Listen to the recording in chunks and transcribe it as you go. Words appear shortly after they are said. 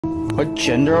What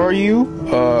gender are you?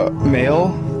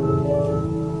 Male?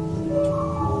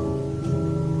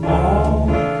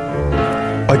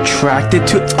 Attracted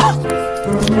to—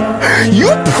 You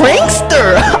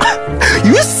prankster!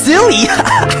 You silly!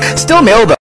 Still male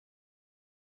though.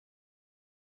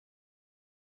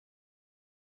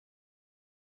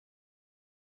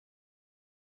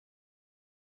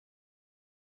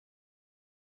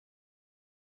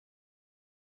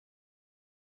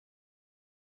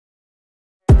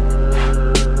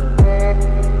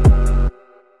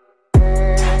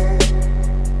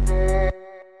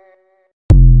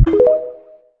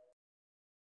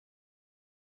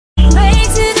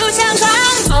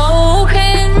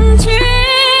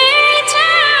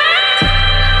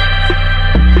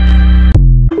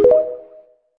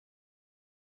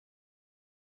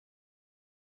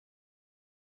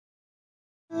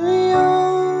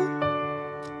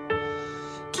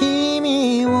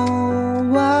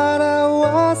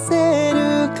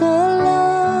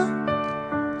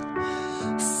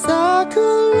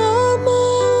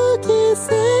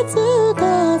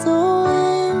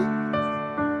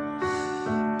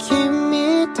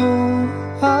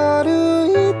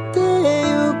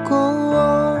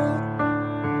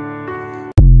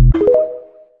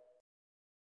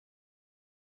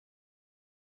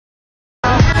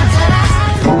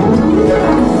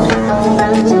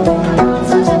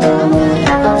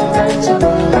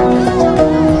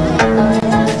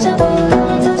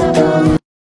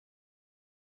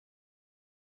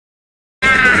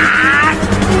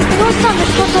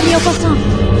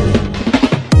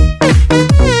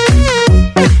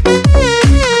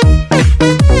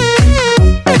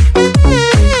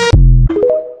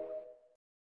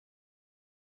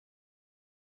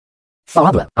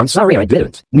 Father, I'm sorry I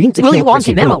didn't mean to. Will you want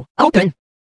a memo? Open.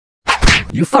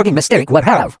 You fucking mistake. What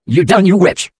have you done, you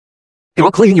witch?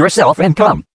 Go clean yourself and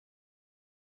come.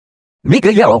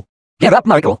 Mika yell. Get up,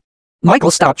 Michael. Michael,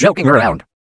 stop joking around.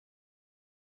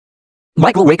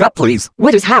 Michael, wake up, please.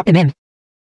 What is happening?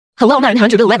 Hello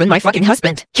 911, my fucking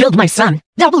husband killed my son.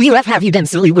 WF have you done,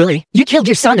 silly Willy? You killed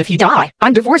your son if you die.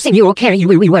 I'm divorcing you, okay, you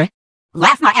wee.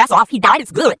 Laugh my ass off, he died,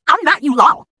 it's good. I'm not you,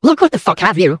 lol. Look what the fuck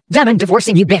have you done, I'm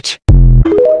divorcing you, bitch.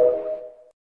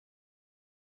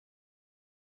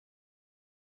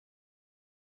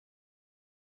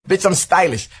 Bitch, I'm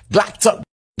stylish. Black tuck,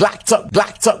 black tuck,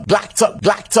 black tuck, black tuck,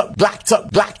 black tuck, black tuck,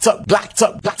 black tuck, black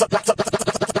tuck, black tuck, black tuck.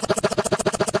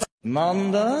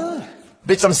 Manda.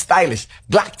 Bitch, I'm stylish.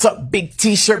 Black tuck, big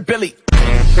t-shirt, Billy.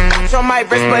 Watch on my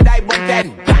wrist, but I want that.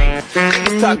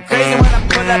 Niggas talk crazy when I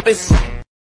pull up his.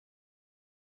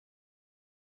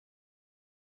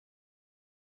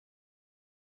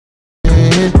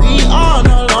 We on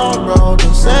a long road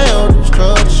to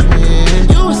self-destruction.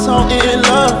 You was so in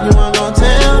love, you weren't gonna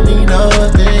tell me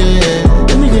nothing.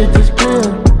 Let me get this clear,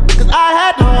 cause I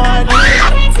had no idea.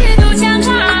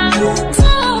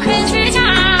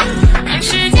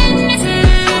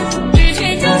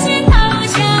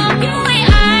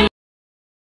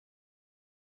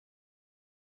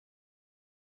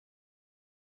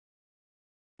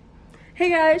 Hey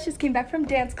guys, just came back from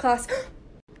dance class.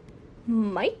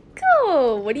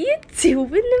 Michael, what are you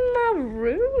doing in my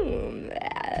room?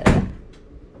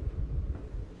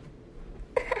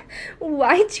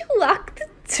 Why'd you lock the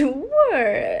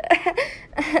door?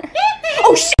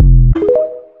 Oh shit!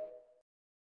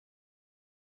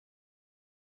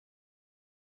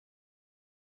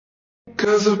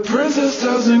 Cause a princess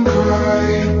doesn't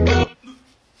cry.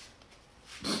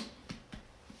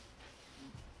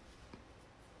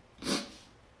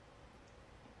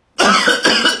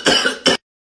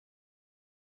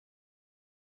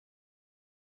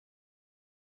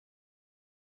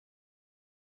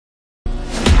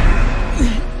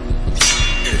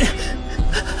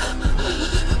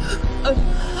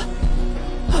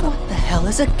 What the hell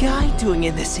is a guy doing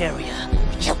in this area?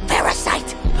 You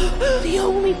parasite! The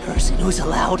only person who's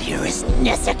allowed here is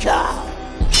Nezuko.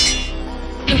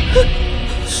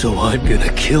 So I'm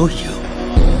gonna kill you.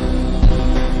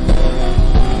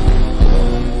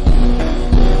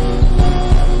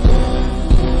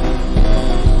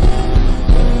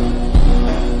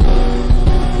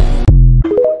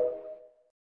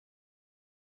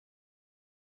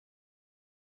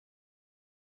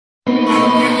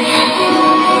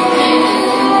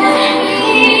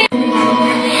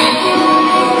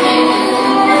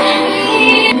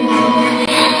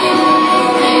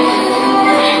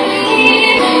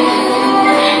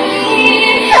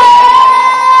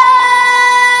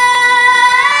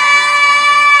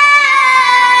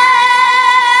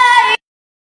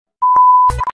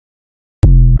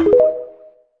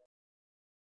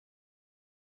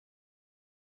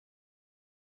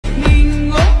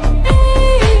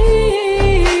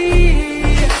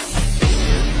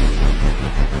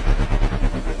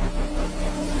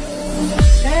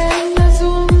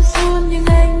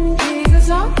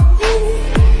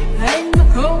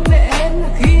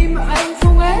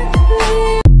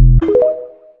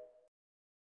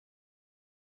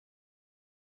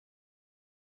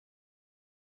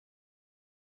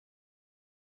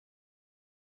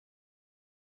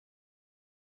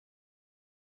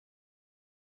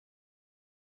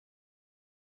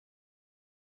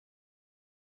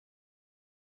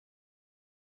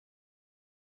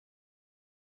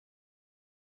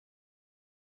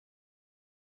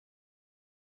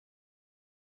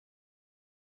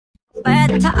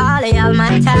 Word to all of y'all,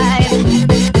 my type.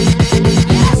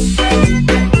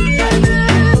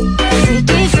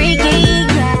 Freaky, freaky,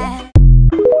 yeah.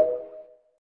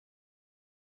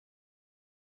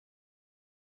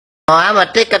 I'm a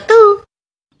ticker too.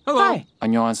 Hello.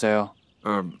 안녕하세요.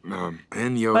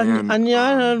 안녕,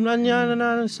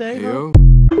 안녕하세요.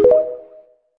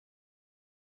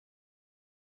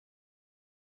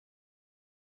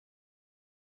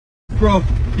 Bro,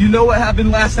 you know what happened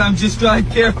last time, just drive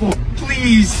careful,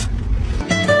 please.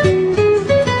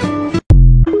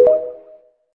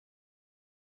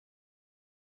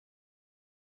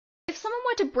 If someone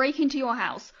were to break into your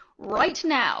house right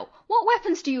now, what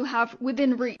weapons do you have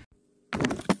within reach?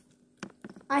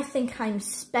 I think I'm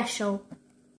special.